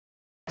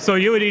So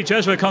UofD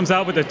Jesuit comes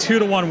out with a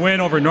 2-1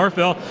 win over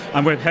Northville.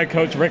 I'm with head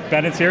coach Rick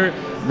Bennetts here.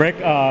 Rick,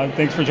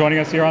 thanks for joining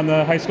us here on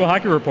the High School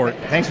Hockey Report.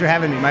 Thanks for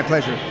having me. My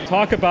pleasure.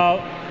 Talk about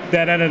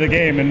that end of the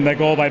game and that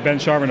goal by Ben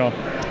Charbonneau.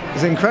 It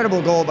was an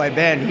incredible goal by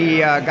Ben.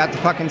 He got the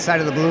puck inside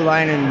of the blue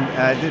line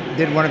and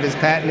did one of his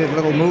patented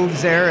little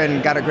moves there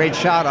and got a great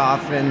shot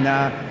off,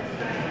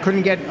 and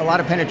couldn't get a lot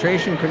of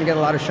penetration, couldn't get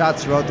a lot of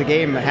shots throughout the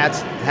game.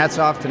 Hats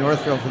off to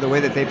Northville for the way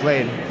that they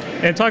played.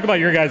 And talk about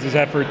your guys'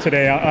 effort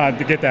today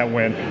to get that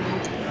win.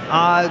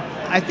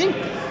 I think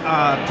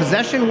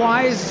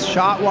possession-wise,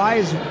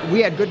 shot-wise,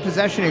 we had good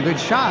possession and good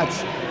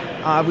shots.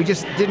 We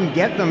just didn't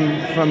get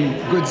them from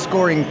good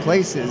scoring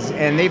places,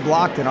 and they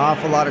blocked an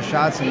awful lot of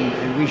shots,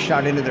 and we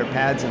shot into their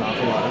pads an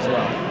awful lot as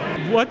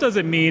well. What does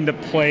it mean to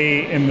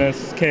play in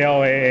this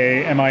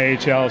KLAA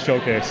MIHL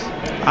Showcase?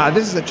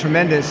 This is a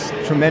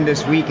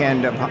tremendous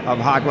weekend of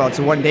hockey. Well, it's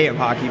a one day of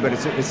hockey, but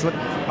it's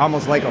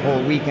almost like a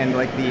whole weekend,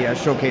 like the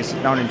showcase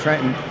down in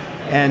Trenton.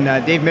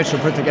 And Dave Mitchell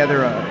put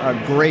together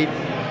a great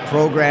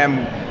program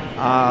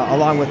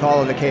along with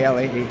all of the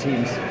KLAA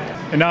teams.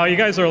 And now you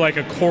guys are like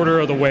a quarter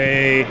of the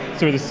way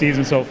through the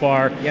season so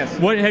far. Yes.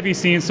 What have you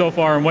seen so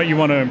far and what you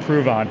want to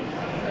improve on?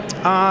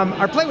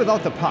 Our play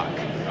without the puck.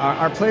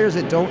 Our players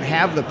that don't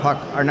have the puck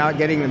are not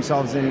getting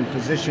themselves in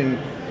position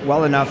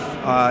well enough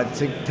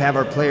to have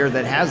our player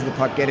that has the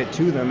puck get it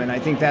to them. And I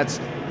think that's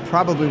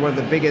probably one of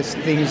the biggest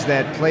things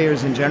that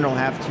players in general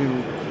have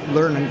to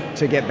learn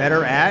to get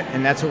better at.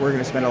 And that's what we're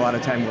going to spend a lot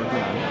of time working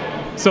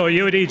on. So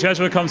UofD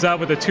Jesuit comes out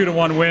with a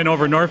 2-1 win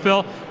over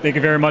Northville. Thank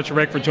you very much,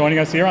 Rick, for joining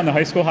us here on the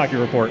High School Hockey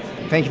Report.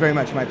 Thank you very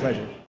much. My pleasure.